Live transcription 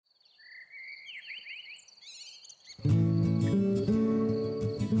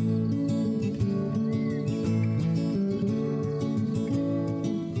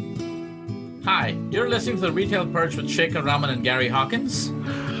You're listening to the Retail Perch with Shekar, and Gary Hawkins.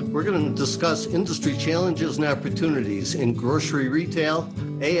 We're going to discuss industry challenges and opportunities in grocery retail,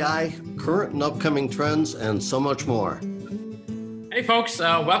 AI, current and upcoming trends, and so much more. Hey folks,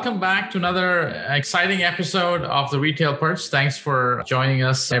 welcome back to another exciting episode of the Retail Perch. Thanks for joining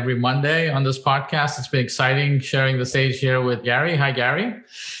us every Monday on this podcast. It's been exciting sharing the stage here with Gary. Hi, Gary.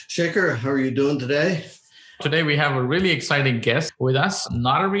 Shekar, how are you doing today? Today, we have a really exciting guest with us,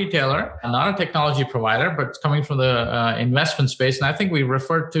 not a retailer, not a technology provider, but coming from the investment space. And I think we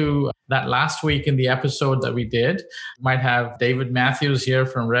referred to that last week in the episode that we did. We might have David Matthews here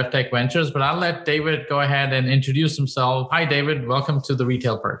from RevTech Ventures, but I'll let David go ahead and introduce himself. Hi, David. Welcome to the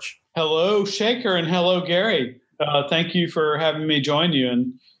Retail Perch. Hello, Shekar, and hello, Gary. Thank you for having me join you.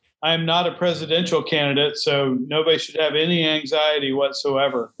 And I am not a presidential candidate, so nobody should have any anxiety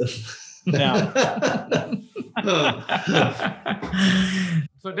whatsoever. Now.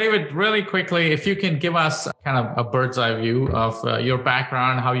 So David, really quickly, if you can give us kind of a bird's eye view of your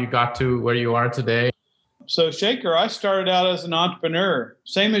background, how you got to where you are today. So Shekar, I started out as an entrepreneur,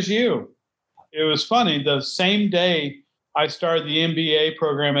 same as you. It was funny, the same day I started the MBA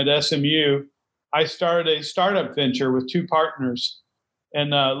program at SMU, I started a startup venture with two partners. And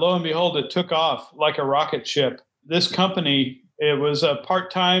lo and behold, it took off like a rocket ship. This company, it was a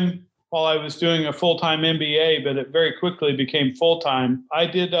part-time while I was doing a full-time MBA, but it very quickly became full-time. I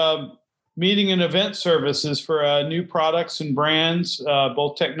did meeting and event services for new products and brands,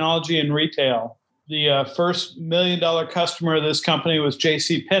 both technology and retail. The first $1 million customer of this company was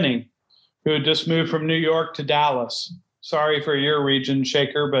JCPenney, who had just moved from New York to Dallas. Sorry for your region,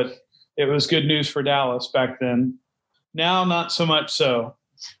 Shekar, but it was good news for Dallas back then. Now, not so much so.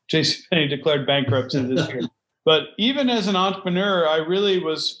 JCPenney declared bankruptcy this year. But even as an entrepreneur, I really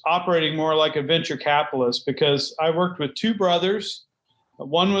was operating more like a venture capitalist because I worked with two brothers.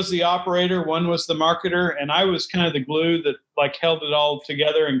 One was the operator, one was the marketer, and I was kind of the glue that held it all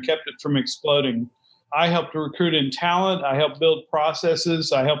together and kept it from exploding. I helped recruit in talent, I helped build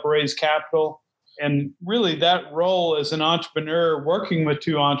processes, I helped raise capital. And really that role as an entrepreneur, working with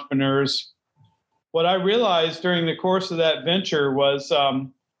two entrepreneurs, what I realized during the course of that venture was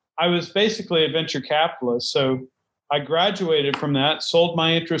I was basically a venture capitalist. So I graduated from that, sold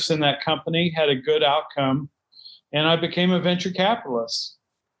my interest in that company, had a good outcome, and I became a venture capitalist.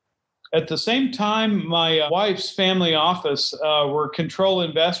 At the same time, my wife's family office were control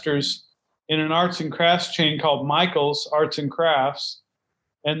investors in an arts and crafts chain called Michael's Arts and Crafts.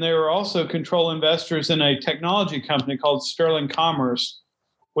 And they were also control investors in a technology company called Sterling Commerce,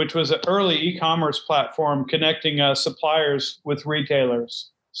 which was an early e-commerce platform connecting suppliers with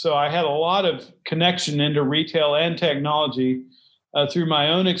retailers. So I had a lot of connection into retail and technology through my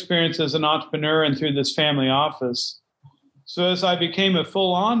own experience as an entrepreneur and through this family office. So as I became a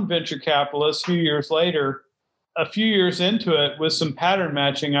full-on venture capitalist a few years later, a few years into it with some pattern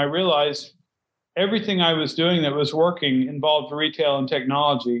matching, I realized everything I was doing that was working involved retail and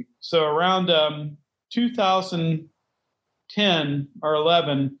technology. So around 2010 or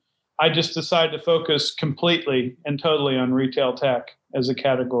 11, I just decided to focus completely and totally on retail tech as a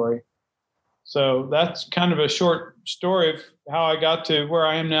category. So that's kind of a short story of how I got to where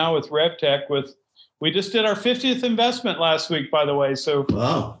I am now with RevTech. We just did our 50th investment last week, by the way. So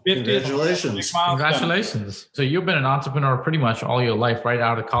wow, congratulations. Congratulations. So you've been an entrepreneur pretty much all your life, right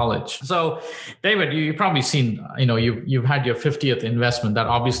out of college. So David, you've probably seen, you've had your 50th investment. That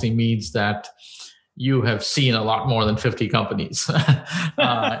obviously means that you have seen a lot more than 50 companies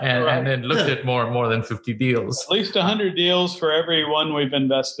and then looked at more than 50 deals. At least 100 deals for every one we've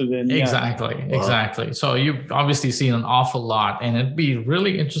invested in. Exactly, yeah. Exactly. So you've obviously seen an awful lot, and it'd be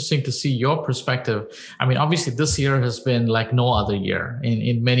really interesting to see your perspective. I mean, obviously this year has been like no other year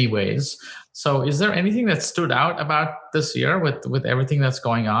in many ways. So is there anything that stood out about this year with everything that's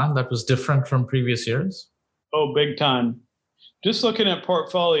going on that was different from previous years? Oh, big time. Just looking at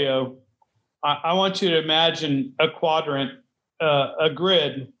portfolio, I want you to imagine a quadrant, a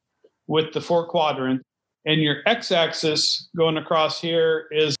grid with the four quadrants, and your x-axis going across here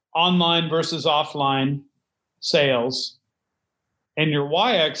is online versus offline sales, and your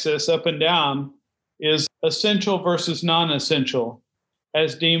y-axis up and down is essential versus non-essential,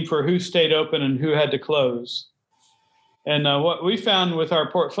 as deemed for who stayed open and who had to close. And what we found with our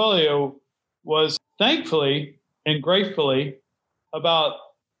portfolio was, thankfully and gratefully, about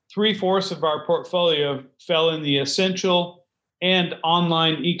 3/4 of our portfolio fell in the essential and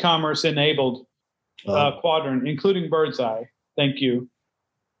online e-commerce enabled quadrant, including Birdzi. Thank you.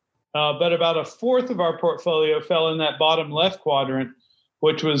 But about 1/4 of our portfolio fell in that bottom left quadrant,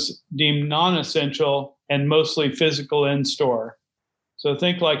 which was deemed non-essential and mostly physical in-store. So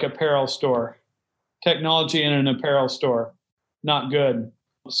think like apparel store. technology in an apparel store. Not good.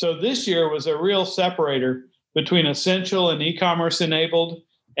 So this year was a real separator between essential and e-commerce enabled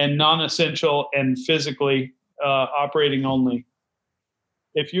and non-essential and physically operating only.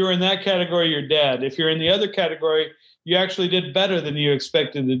 If you're in that category, you're dead. If you're in the other category, you actually did better than you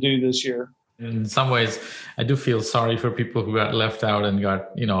expected to do this year. In some ways, I do feel sorry for people who got left out and got,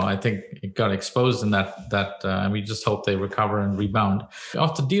 I think it got exposed in and we just hope they recover and rebound.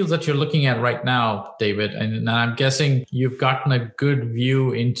 Of the deals that you're looking at right now, David, and I'm guessing you've gotten a good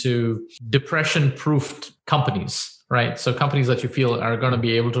view into depression-proofed companies, right? So companies that you feel are going to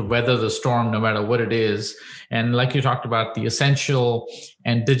be able to weather the storm no matter what it is. And like you talked about, the essential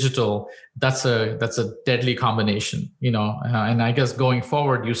and digital, that's a deadly combination, and I guess going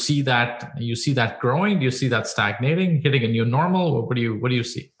forward, you see that growing. Do you see that stagnating, hitting a new normal? Or what do you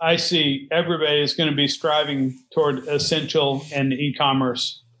see? I see everybody is going to be striving toward essential and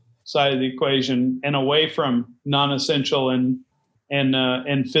e-commerce side of the equation and away from non-essential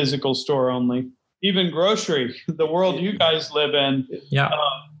and physical store only. Even grocery, the world you guys live in,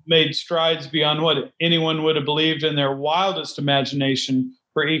 made strides beyond what anyone would have believed in their wildest imagination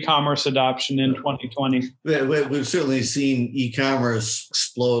for e-commerce adoption in 2020. We've certainly seen e-commerce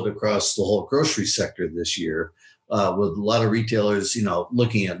explode across the whole grocery sector this year, with a lot of retailers,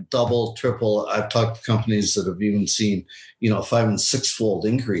 looking at double, triple. I've talked to companies that have even seen, 5 and 6-fold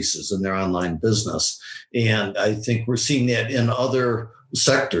increases in their online business. And I think we're seeing that in other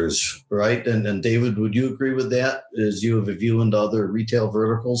sectors, right? And David, would you agree with that as you have a view into other retail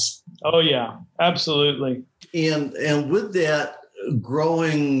verticals? Oh, yeah, absolutely. And with that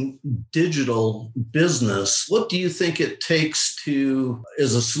growing digital business, what do you think it takes to,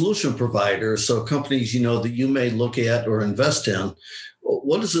 as a solution provider, so companies, that you may look at or invest in,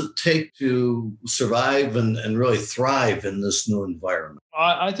 what does it take to survive and really thrive in this new environment?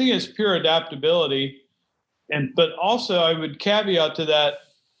 I think it's pure adaptability. But also I would caveat to that,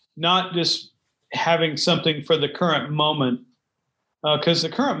 not just having something for the current moment, because the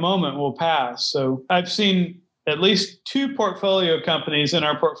current moment will pass. So I've seen at least 2 portfolio companies in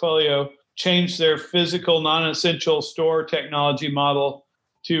our portfolio change their physical non-essential store technology model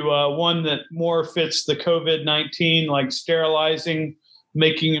to one that more fits the COVID-19, like sterilizing,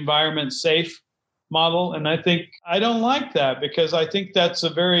 making environments safe model. And I don't like that, because I think that's a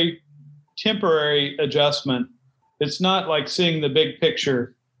very temporary adjustment. It's not like seeing the big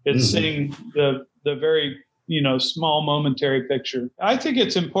picture. It's seeing the very, small momentary picture. I think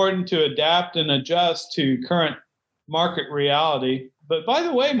it's important to adapt and adjust to current market reality. But by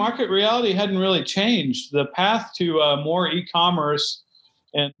the way, market reality hadn't really changed. The path to more e-commerce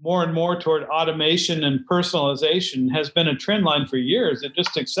and more toward automation and personalization has been a trend line for years. It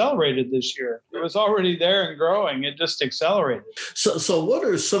just accelerated this year. It was already there and growing. It just accelerated. So what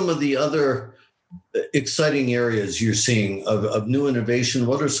are some of the other exciting areas you're seeing of new innovation?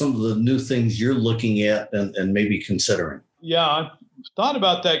 What are some of the new things you're looking at and maybe considering? Yeah, I've thought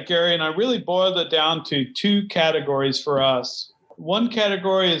about that, Gary, and I really boiled it down to 2 categories for us. One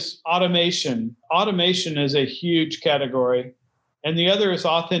category is automation. Automation is a huge category. And the other is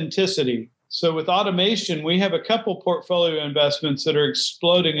authenticity. So with automation, we have a couple portfolio investments that are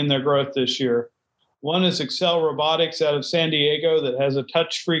exploding in their growth this year. One is Accel Robotics out of San Diego that has a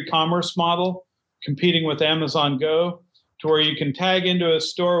touch-free commerce model competing with Amazon Go, to where you can tag into a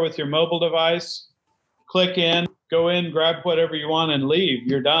store with your mobile device, click in, go in, grab whatever you want and leave.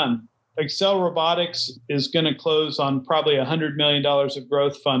 You're done. Accel Robotics is going to close on probably $100 million of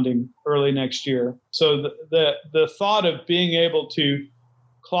growth funding early next year. So the thought of being able to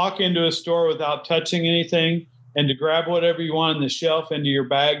clock into a store without touching anything and to grab whatever you want on the shelf into your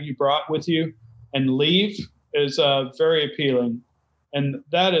bag you brought with you and leave is very appealing. And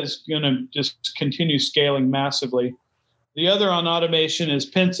that is going to just continue scaling massively. The other on automation is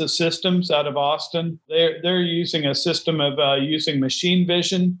Pensa Systems out of Austin. They're using a system of using machine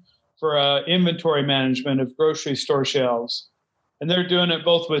vision for inventory management of grocery store shelves. And they're doing it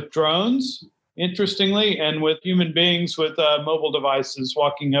both with drones, interestingly, and with human beings with mobile devices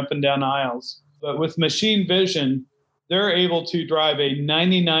walking up and down aisles. But with machine vision, they're able to drive a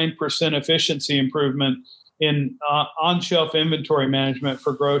 99% efficiency improvement in on-shelf inventory management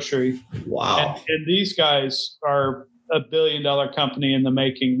for grocery. Wow. And these guys are $1 billion company in the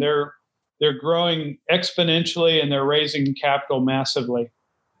making. They're growing exponentially and they're raising capital massively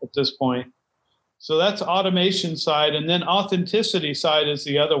at this point. So that's automation side. And then authenticity side is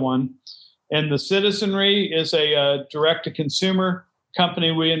the other one. And the Citizenry is a direct-to-consumer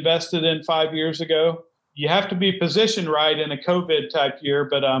company we invested in 5 years ago. You have to be positioned right in a COVID type year,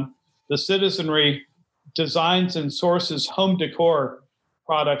 but the Citizenry designs and sources home decor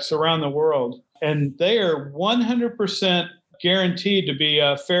products around the world. And they are 100% guaranteed to be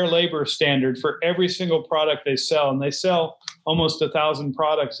a fair labor standard for every single product they sell. And they sell almost 1,000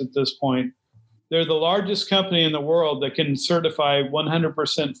 products at this point. They're the largest company in the world that can certify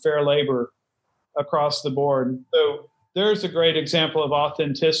 100% fair labor across the board. So there's a great example of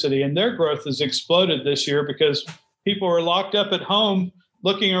authenticity. And their growth has exploded this year because people were locked up at home,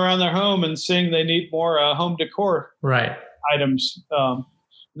 looking around their home and seeing they need more home decor items.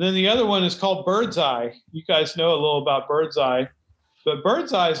 Then the other one is called Birdzi. You guys know a little about Birdzi, but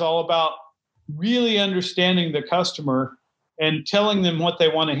Birdzi is all about really understanding the customer and telling them what they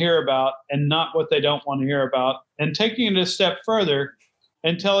want to hear about and not what they don't want to hear about, and taking it a step further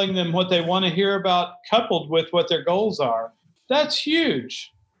and telling them what they want to hear about coupled with what their goals are. That's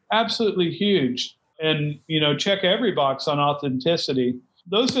huge, absolutely huge. And, check every box on authenticity.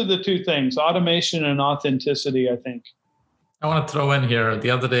 Those are the two things, automation and authenticity, I think. I want to throw in here,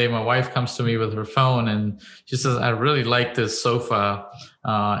 the other day, my wife comes to me with her phone and she says, I really like this sofa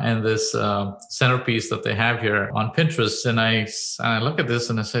and this centerpiece that they have here on Pinterest. And I look at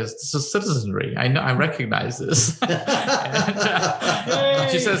this and it says, this is Citizenry. I know, I recognize this.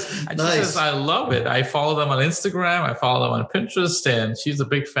 She says, I love it. I follow them on Instagram. I follow them on Pinterest, and she's a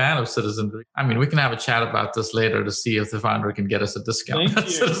big fan of Citizenry. I mean, we can have a chat about this later to see if the founder can get us a discount on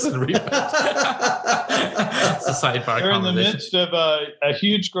Citizenry. It's a sidebar They're in the conversation. midst of a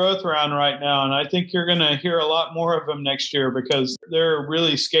huge growth round right now, and I think you're going to hear a lot more of them next year because they're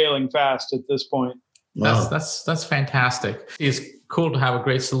really scaling fast at this point. Wow. That's fantastic. It's cool to have a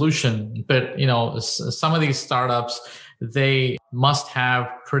great solution, but some of these startups, they must have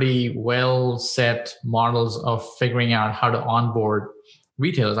pretty well set models of figuring out how to onboard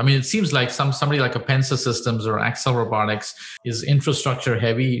retailers. I mean, it seems like somebody like a Pensa Systems or Accel Robotics is infrastructure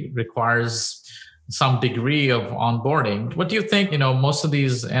heavy, requires some degree of onboarding. What do you think, most of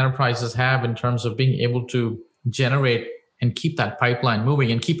these enterprises have in terms of being able to generate and keep that pipeline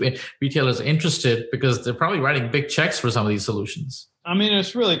moving and keep retailers interested, because they're probably writing big checks for some of these solutions? I mean,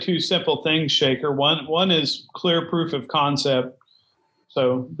 it's really two simple things, Shekar. One is clear proof of concept.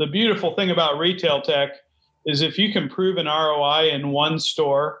 So the beautiful thing about retail tech is if you can prove an ROI in one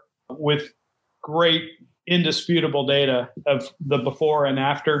store with great indisputable data of the before and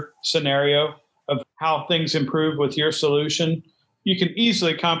after scenario of how things improve with your solution, you can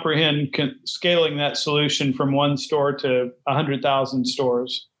easily comprehend scaling that solution from one store to 100,000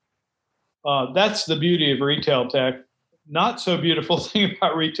 stores. That's the beauty of retail tech. Not so beautiful thing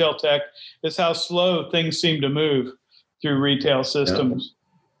about retail tech is how slow things seem to move through retail systems. Yeah.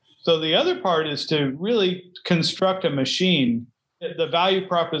 So the other part is to really construct a machine. The value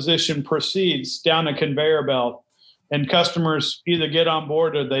proposition proceeds down a conveyor belt, and customers either get on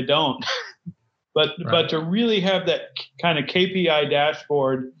board or they don't. But to really have that kind of KPI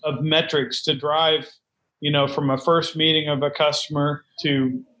dashboard of metrics to drive, from a first meeting of a customer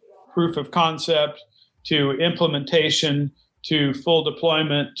to proof of concept, to implementation, to full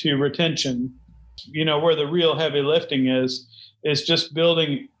deployment, to retention, where the real heavy lifting is just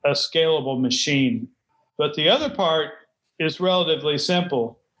building a scalable machine. But the other part is relatively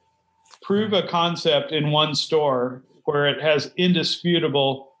simple. Prove a concept in one store where it has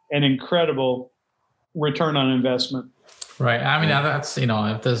indisputable and incredible return on investment. Right. I mean, that's,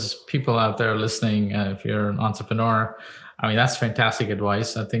 if there's people out there listening, if you're an entrepreneur, I mean, that's fantastic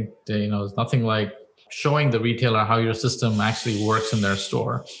advice. I think, there's nothing like showing the retailer how your system actually works in their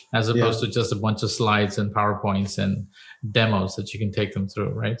store, as opposed to just a bunch of slides and PowerPoints and demos that you can take them through,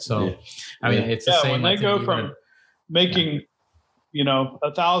 right? So, I mean, it's the same. When they go from making,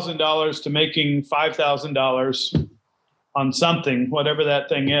 $1,000 to making $5,000 on something, whatever that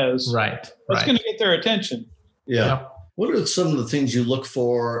thing is, that's going to get their attention. Yeah. Yep. What are some of the things you look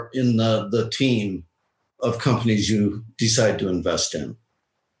for in the team of companies you decide to invest in?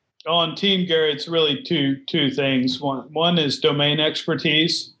 On team, Gary, it's really two things. One is domain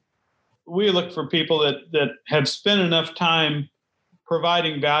expertise. We look for people that have spent enough time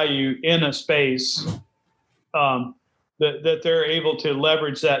providing value in a space that they're able to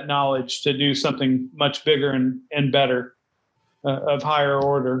leverage that knowledge to do something much bigger and better, of higher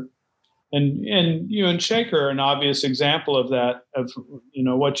order. And you and Shekar are an obvious example of that, of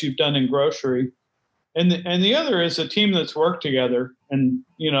what you've done in grocery. And the other is a team that's worked together. And,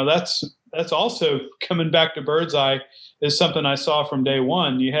 that's also coming back to Birdzi is something I saw from day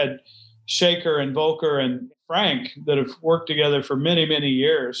one. You had Shekar and Volker and Frank that have worked together for many, many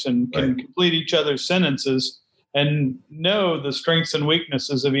years and can complete each other's sentences and know the strengths and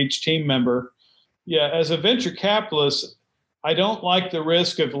weaknesses of each team member. Yeah, as a venture capitalist, I don't like the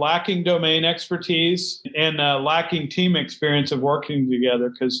risk of lacking domain expertise and lacking team experience of working together,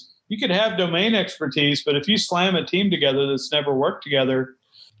 because you could have domain expertise, but if you slam a team together that's never worked together,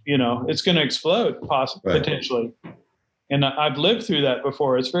 it's going to explode potentially. And I've lived through that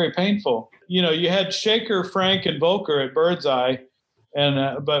before. It's very painful. You had Shekar, Frank, and Volker at Birdzi,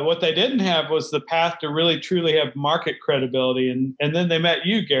 but what they didn't have was the path to really truly have market credibility. And then they met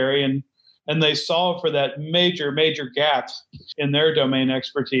you, Gary, and they solved for that major, major gap in their domain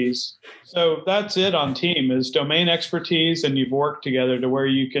expertise. So that's it on team, is domain expertise, and you've worked together to where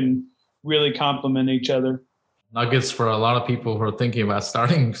you can really complement each other. Nuggets for a lot of people who are thinking about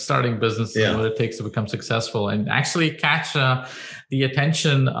starting businesses and what it takes to become successful and actually catch the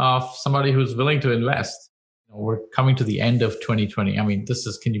attention of somebody who's willing to invest. We're coming to the end of 2020. I mean,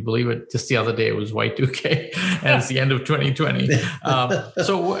 can you believe it? Just the other day, it was Y2K and it's the end of 2020.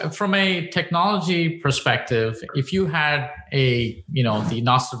 So from a technology perspective, if you had the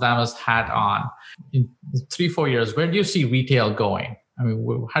Nostradamus hat on in 3-4 years, where do you see retail going? I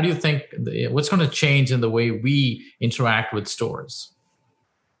mean, how do you think, what's going to change in the way we interact with stores?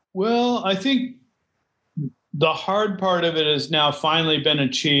 Well, I think the hard part of it has now finally been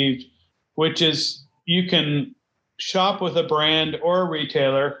achieved, which is you can shop with a brand or a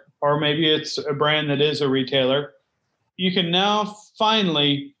retailer, or maybe it's a brand that is a retailer. You can now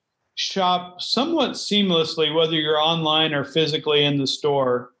finally shop somewhat seamlessly, whether you're online or physically in the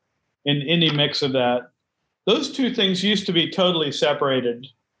store, in any mix of that. Those two things used to be totally separated.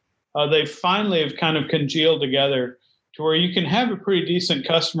 They finally have kind of congealed together to where you can have a pretty decent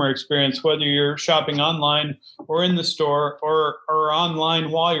customer experience, whether you're shopping online or in the store or online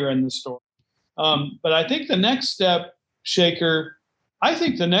while you're in the store. But I think the next step, Shekar, I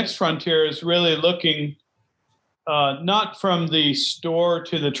think the next frontier is really looking not from the store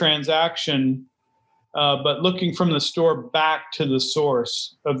to the transaction, but looking from the store back to the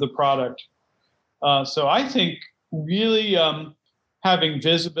source of the product. So I think really having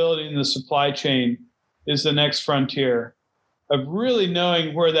visibility in the supply chain is the next frontier of really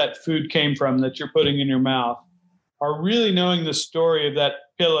knowing where that food came from that you're putting in your mouth, or really knowing the story of that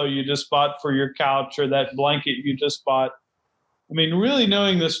pillow you just bought for your couch or that blanket you just bought. I mean, really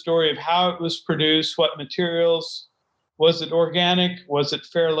knowing the story of how it was produced, what materials, was it organic? Was it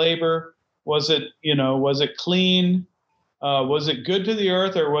fair labor? Was it clean? Was it good to the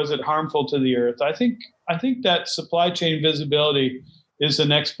earth, or was it harmful to the earth? I think that supply chain visibility is the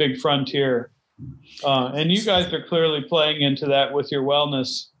next big frontier. And you guys are clearly playing into that with your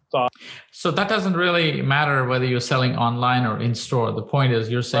wellness thought. So that doesn't really matter whether you're selling online or in store. The point is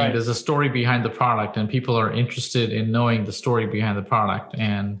you're saying there's a story behind the product and people are interested in knowing the story behind the product.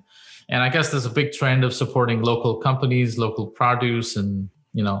 And I guess there's a big trend of supporting local companies, local produce, and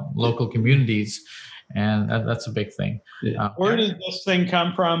local communities. And that's a big thing. Where did this thing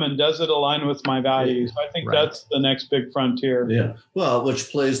come from, and does it align with my values? I think that's the next big frontier. Yeah. Well, which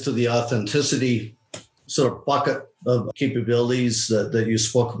plays to the authenticity sort of bucket of capabilities that you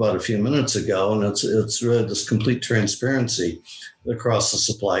spoke about a few minutes ago. And it's really this complete transparency across the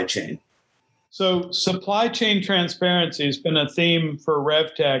supply chain. So supply chain transparency has been a theme for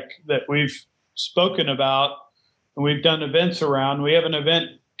RevTech that we've spoken about and we've done events around. We have an event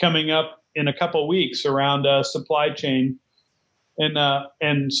coming up in a couple of weeks around supply chain.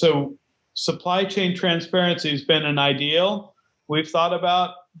 And so supply chain transparency has been an ideal we've thought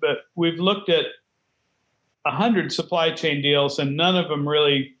about, but we've looked at 100 supply chain deals and none of them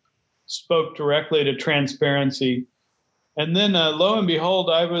really spoke directly to transparency. And then lo and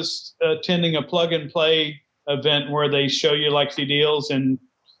behold, I was attending a plug and play event where they show you like the deals in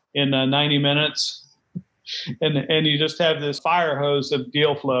 90 minutes. And you just have this fire hose of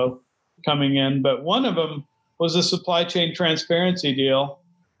deal flow coming in. But one of them was a supply chain transparency deal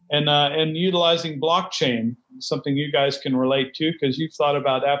and utilizing blockchain, something you guys can relate to because you've thought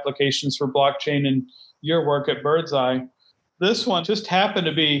about applications for blockchain in your work at Birdzi. This one just happened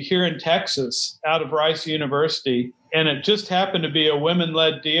to be here in Texas out of Rice University. And it just happened to be a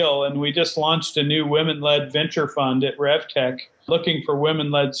women-led deal. And we just launched a new women-led venture fund at RevTech looking for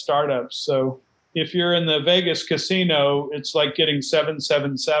women-led startups. So if you're in the Vegas casino, it's like getting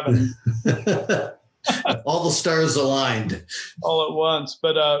 777. All the stars aligned. All at once.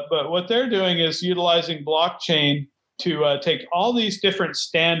 But what they're doing is utilizing blockchain to take all these different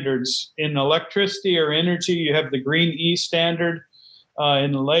standards in electricity or energy. You have the Green E standard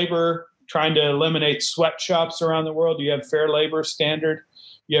in labor, trying to eliminate sweatshops around the world. You have fair labor standard.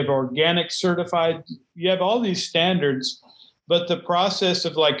 You have organic certified. You have all these standards. But the process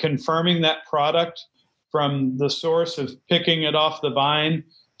of like confirming that product from the source of picking it off the vine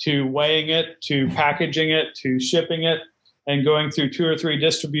to weighing it, to packaging it, to shipping it, and going through 2 or 3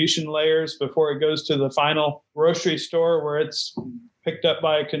 distribution layers before it goes to the final grocery store where it's picked up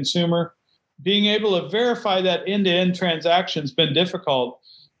by a consumer. Being able to verify that end-to-end transaction has been difficult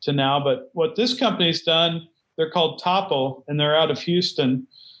to now. But what this company's done, they're called Topple, and they're out of Houston.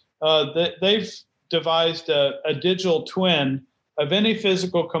 They've devised a digital twin of any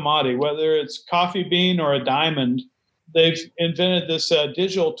physical commodity, whether it's coffee bean or a diamond. They've invented this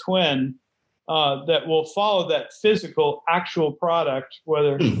digital twin that will follow that physical, actual product,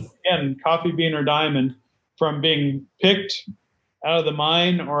 whether, again, coffee bean or diamond, from being picked out of the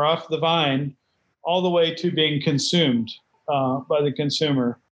mine or off the vine, all the way to being consumed by the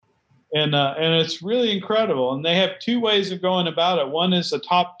consumer. And it's really incredible. And they have two ways of going about it. One is a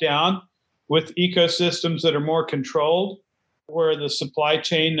top-down with ecosystems that are more controlled, where the supply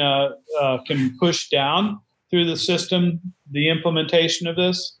chain can push down through the system the implementation of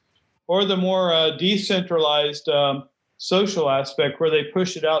this, or the more decentralized social aspect, where they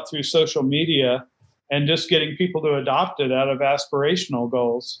push it out through social media and just getting people to adopt it out of aspirational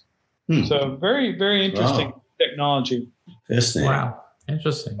goals. So very, very interesting technology. Wow,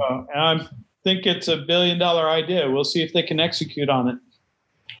 interesting. And I think it's $1 billion idea. We'll see if they can execute on it.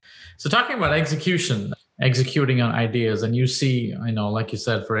 So talking about executing on ideas, and you see, I know, like you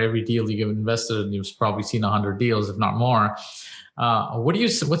said, for every deal you've invested in, you've probably seen 100 deals, if not more. What do you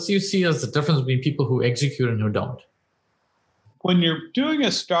see as the difference between people who execute and who don't? When you're doing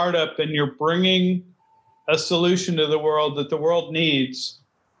a startup and you're bringing a solution to the world that the world needs,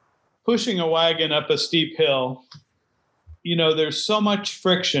 pushing a wagon up a steep hill, there's so much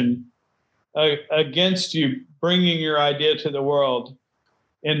friction against you bringing your idea to the world.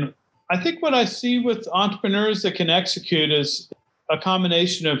 And I think what I see with entrepreneurs that can execute is a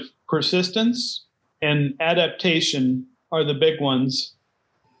combination of persistence and adaptation are the big ones.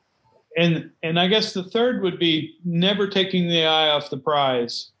 And I guess the third would be never taking the eye off the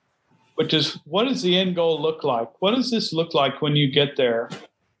prize, which is, what does the end goal look like? What does this look like when you get there?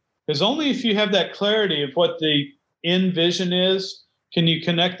 Because only if you have that clarity of what the end vision is, can you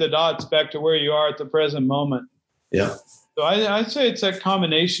connect the dots back to where you are at the present moment. Yeah. So I'd say it's that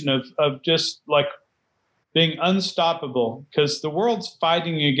combination of just like being unstoppable, because the world's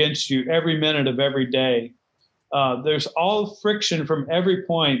fighting against you every minute of every day. There's all friction from every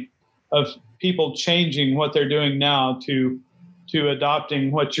point of people changing what they're doing now to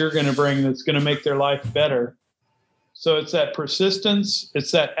adopting what you're going to bring that's going to make their life better. So it's that persistence,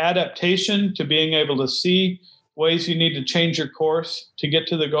 it's that adaptation to being able to see ways you need to change your course to get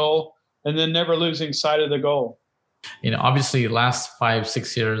to the goal, and then never losing sight of the goal. Obviously, last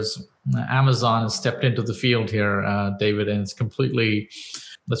 5-6 years, Amazon has stepped into the field here, David, and it's completely,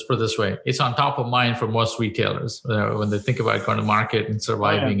 let's put it this way, it's on top of mind for most retailers when they think about going to market and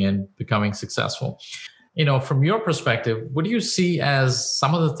surviving and becoming successful. From your perspective, what do you see as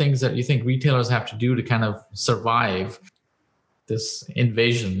some of the things that you think retailers have to do to kind of survive this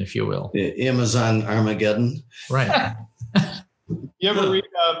invasion, if you will? Amazon Armageddon. Right. You ever read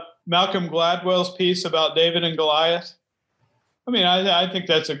Malcolm Gladwell's piece about David and Goliath? I mean, I think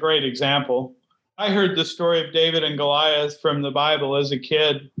that's a great example. I heard the story of David and Goliath from the Bible as a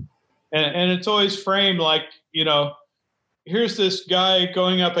kid, and it's always framed like, here's this guy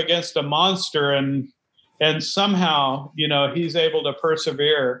going up against a monster, and somehow, he's able to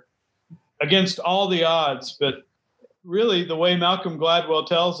persevere against all the odds. But really, the way Malcolm Gladwell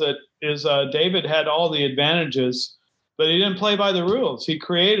tells it is David had all the advantages, but he didn't play by the rules. He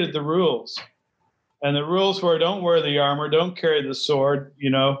created the rules. And the rules were, don't wear the armor, don't carry the sword,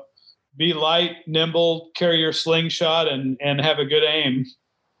 be light, nimble, carry your slingshot, and have a good aim.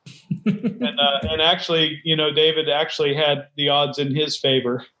 and actually, David actually had the odds in his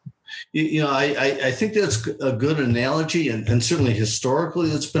favor. I think that's a good analogy, and certainly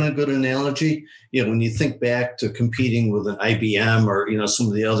historically, it's been a good analogy. When you think back to competing with an IBM or some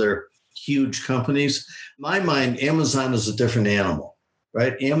of the other huge companies, in my mind, Amazon is a different animal,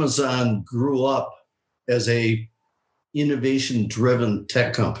 right? Amazon grew up as a innovation-driven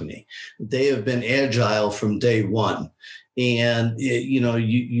tech company. They have been agile from day one, and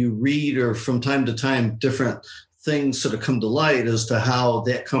you read, or from time to time, different things sort of come to light as to how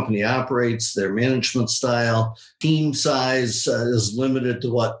that company operates, their management style, team size is limited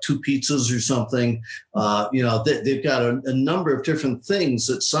to 2 pizzas or something. They've got a number of different things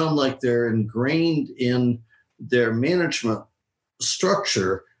that sound like they're ingrained in their management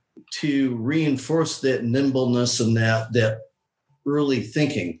structure to reinforce that nimbleness and that early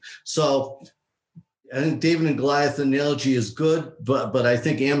thinking. So I think David and Goliath analogy is good, but I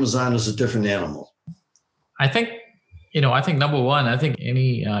think Amazon is a different animal. I think I think number one, I think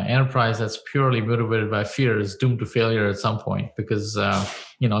any enterprise that's purely motivated by fear is doomed to failure at some point because,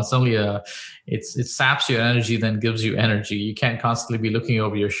 it's only it saps your energy, then gives you energy. You can't constantly be looking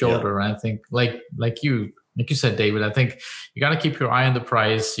over your shoulder. And I think like you said, David, I think you got to keep your eye on the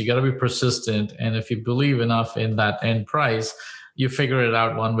price. You got to be persistent. And if you believe enough in that end price, you figure it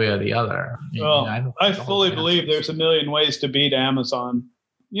out one way or the other. Well, I fully believe there's a million ways to beat Amazon.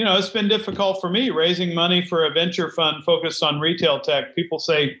 It's been difficult for me raising money for a venture fund focused on retail tech. People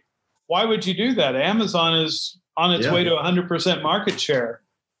say, why would you do that? Amazon is on its way to 100% market share.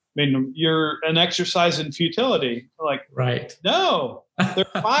 I mean, you're an exercise in futility. Like, right. No, they're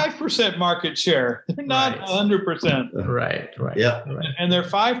 5% market share. They're not 100%. Right. Yeah. Right. And they're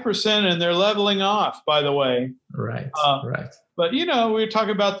 5% and they're leveling off, by the way. Right. Right. But, we were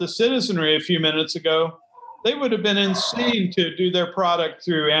talking about the Citizenry a few minutes ago. They would have been insane to do their product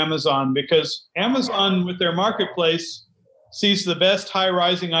through Amazon because Amazon with their marketplace sees the best high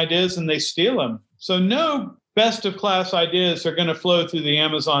rising ideas and they steal them. So no best of class ideas are going to flow through the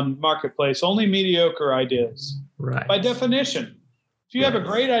Amazon marketplace, only mediocre ideas. Right. By definition. If you have a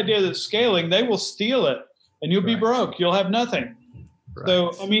great idea that's scaling, they will steal it and you'll be broke. You'll have nothing. Right.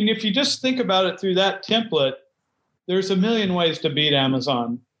 So, if you just think about it through that template, there's a million ways to beat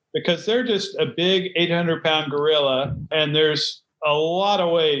Amazon. Because they're just a big 800-pound gorilla, and there's a lot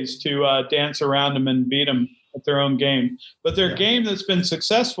of ways to dance around them and beat them at their own game. But their game that's been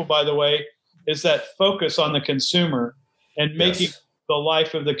successful, by the way, is that focus on the consumer and making the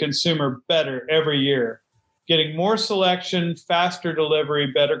life of the consumer better every year, getting more selection, faster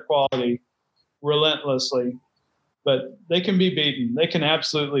delivery, better quality, relentlessly. But they can be beaten. They can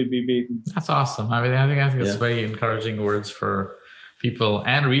absolutely be beaten. That's awesome. I think it's very encouraging words for people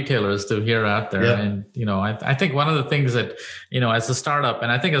and retailers to hear out there. And, I think one of the things that, as a startup,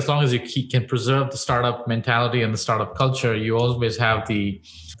 and I think as long as you can preserve the startup mentality and the startup culture, you always have the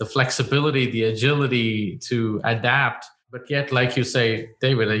flexibility, the agility to adapt. But yet, like you say,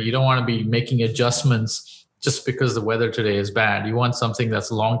 David, you don't want to be making adjustments just because the weather today is bad. You want something that's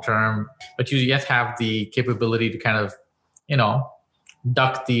long-term, but you yet have the capability to kind of,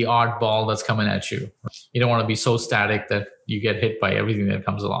 duck the odd ball that's coming at you. You don't want to be so static that you get hit by everything that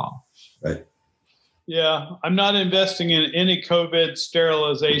comes along. Right. Yeah. I'm not investing in any COVID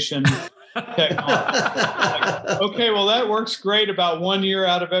sterilization technology. Okay, well, that works great about 1 year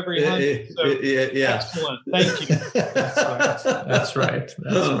out of every 100. So excellent. Thank you. That's right.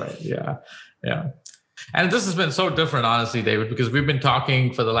 Yeah. And this has been so different, honestly, David, because we've been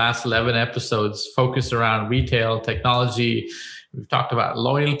talking for the last 11 episodes focused around retail, technology. We've talked about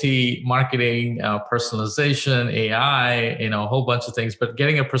loyalty, marketing, personalization, AI, a whole bunch of things, but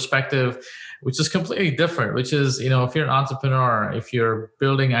getting a perspective which is completely different, which is, if you're an entrepreneur, if you're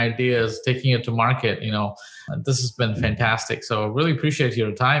building ideas, taking it to market, this has been fantastic. So really appreciate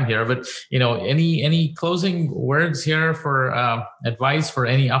your time here. But, any closing words here for advice for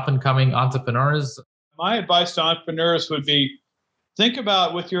any up and coming entrepreneurs? My advice to entrepreneurs would be, think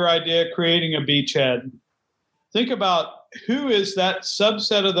about with your idea, creating a beachhead. Think about who is that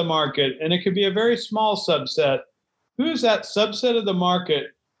subset of the market, and it could be a very small subset. Who is that subset of the market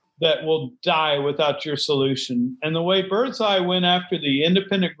that will die without your solution? And the way Birdzi went after the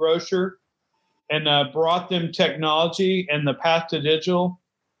independent grocer and brought them technology and the path to digital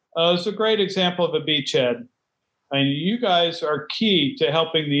is a great example of a beachhead. I mean, you guys are key to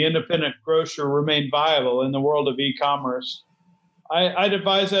helping the independent grocer remain viable in the world of e-commerce. I'd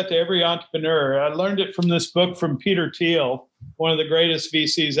advise that to every entrepreneur. I learned it from this book from Peter Thiel, one of the greatest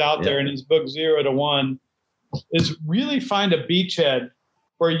VCs out there, in his book 0 to 1, is really find a beachhead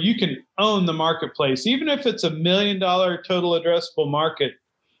where you can own the marketplace. Even if it's $1 million total addressable market,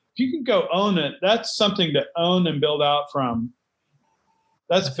 if you can go own it, that's something to own and build out from.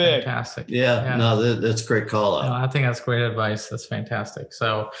 That's big. Fantastic. Yeah. No, that's a great call out. No, I think that's great advice. That's fantastic.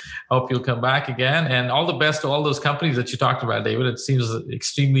 So I hope you'll come back again, and all the best to all those companies that you talked about, David. It seems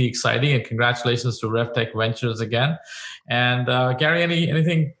extremely exciting, and congratulations to RevTech Ventures again. And Gary,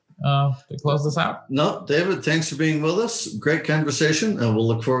 anything to close this out? No, David, thanks for being with us. Great conversation, and we'll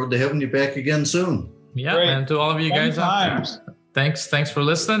look forward to having you back again soon. Yeah. Great. And to all of you guys out there, thanks for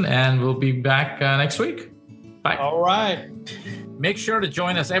listening, and we'll be back next week. Bye. All right. Make sure to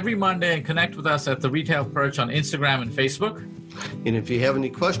join us every Monday and connect with us at The Retail Perch on Instagram and Facebook. And if you have any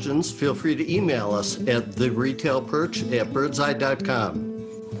questions, feel free to email us at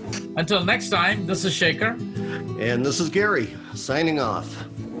theretailperch@birdseye.com. Until next time, this is Shekar. And this is Gary, signing off.